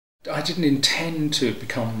I didn't intend to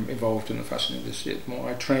become involved in the fashion industry.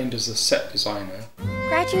 I trained as a set designer.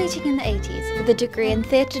 Graduating in the 80s with a degree in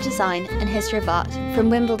theatre design and history of art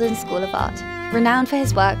from Wimbledon School of Art, renowned for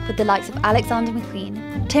his work with the likes of Alexander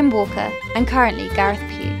McQueen, Tim Walker and currently Gareth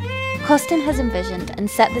Pugh, Costin has envisioned and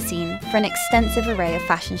set the scene for an extensive array of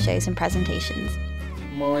fashion shows and presentations.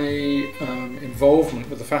 My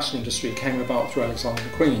involvement with the fashion industry came about through Alexander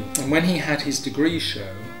McQueen, and when he had his degree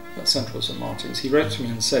show at Central St Martin's, he wrote to me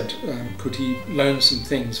and said, could he loan some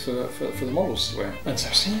things for the models to wear? And so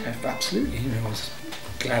I said, yeah, absolutely. I was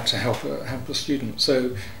glad to help a student.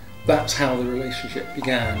 So that's how the relationship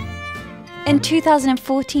began. In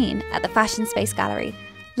 2014, at the Fashion Space Gallery,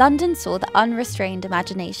 London saw the unrestrained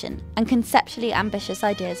imagination and conceptually ambitious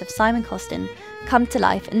ideas of Simon Costin come to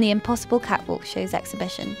life in the Impossible Catwalk Shows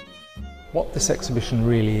exhibition. What this exhibition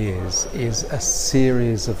really is a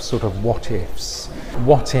series of sort of what-ifs.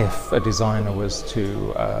 What if a designer was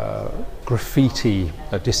to graffiti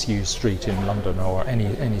a disused street in London or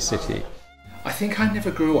any city? I think I never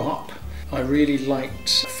grew up. I really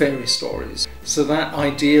liked fairy stories. So that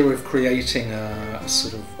idea of creating a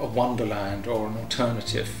sort of a wonderland or an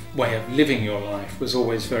alternative way of living your life was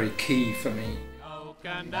always very key for me.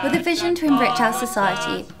 With a vision to enrich our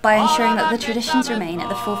society by ensuring that the traditions remain at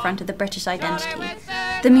the forefront of the British identity,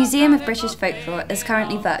 the Museum of British Folklore is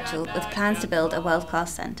currently virtual with plans to build a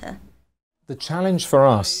world-class centre. The challenge for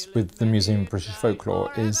us with the Museum of British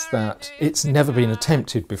Folklore is that it's never been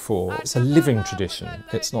attempted before. It's a living tradition.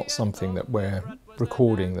 It's not something that we're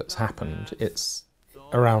recording that's happened. It's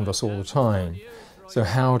around us all the time. So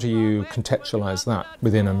how do you contextualise that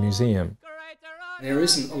within a museum? There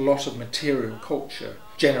isn't a lot of material culture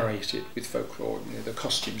generated with folklore. The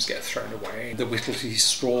costumes get thrown away, the Whittlesey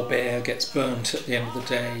straw bear gets burnt at the end of the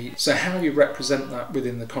day. So how you represent that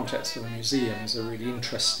within the context of a museum is a really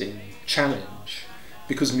interesting challenge,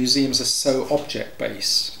 because museums are so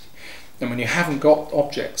object-based. And when you haven't got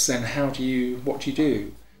objects, then what do you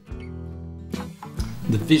do?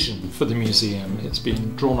 The vision for the museum, it's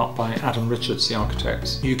been drawn up by Adam Richards, the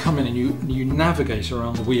architect. You come in and you navigate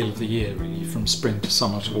around the wheel of the year, really, from spring to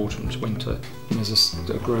summer to autumn to winter. And there's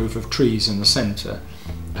a grove of trees in the centre.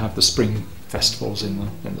 You have the spring festivals in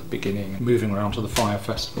the beginning, moving around to the fire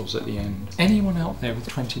festivals at the end. Anyone out there with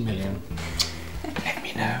 20 million? Let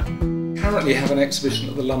me know. Currently have an exhibition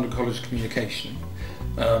at the London College of Communication.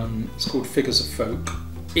 It's called Figures of Folk.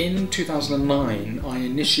 In 2009, I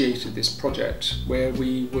initiated this project where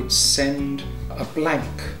we would send a blank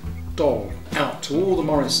doll out to all the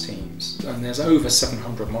Morris teams, and there's over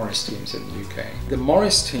 700 Morris teams in the UK. The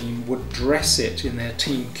Morris team would dress it in their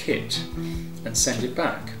team kit and send it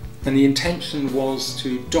back. And the intention was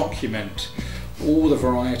to document all the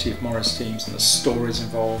variety of Morris teams and the stories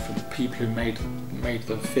involved and the people who made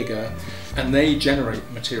the figure, and they generate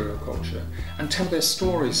material culture and tell their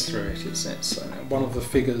stories through it. It's one of the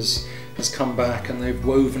figures has come back and they've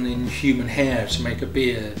woven in human hair to make a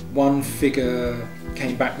beard. One figure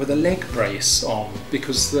came back with a leg brace on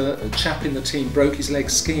because the chap in the team broke his leg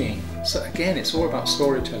skiing. So again, it's all about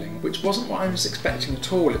storytelling, which wasn't what I was expecting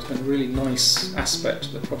at all. It's been a really nice aspect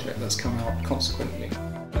of the project that's come out consequently.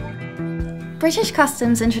 British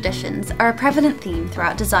customs and traditions are a prevalent theme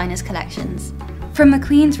throughout designers' collections. From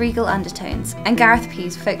McQueen's regal undertones and Gareth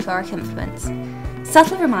Pugh's folkloric influence,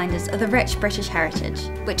 subtle reminders of the rich British heritage,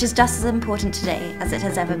 which is just as important today as it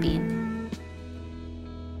has ever been.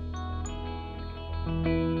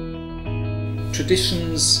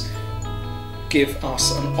 Traditions give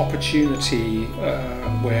us an opportunity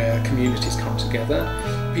where communities come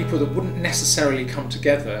together, people that wouldn't necessarily come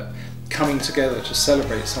together, coming together to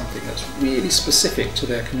celebrate something that's really specific to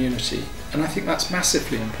their community. And I think that's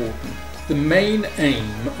massively important. The main aim,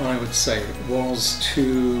 I would say, was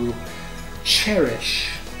to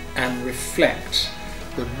cherish and reflect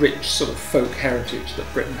the rich sort of folk heritage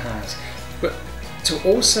that Britain has, but to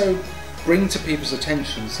also bring to people's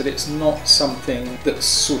attentions that it's not something that's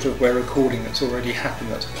sort of we're recording that's already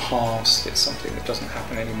happened, that's past, it's something that doesn't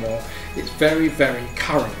happen anymore. It's very, very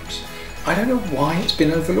current. I don't know why it's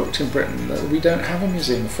been overlooked in Britain that we don't have a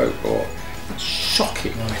museum of folklore. It's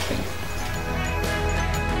shocking, I think.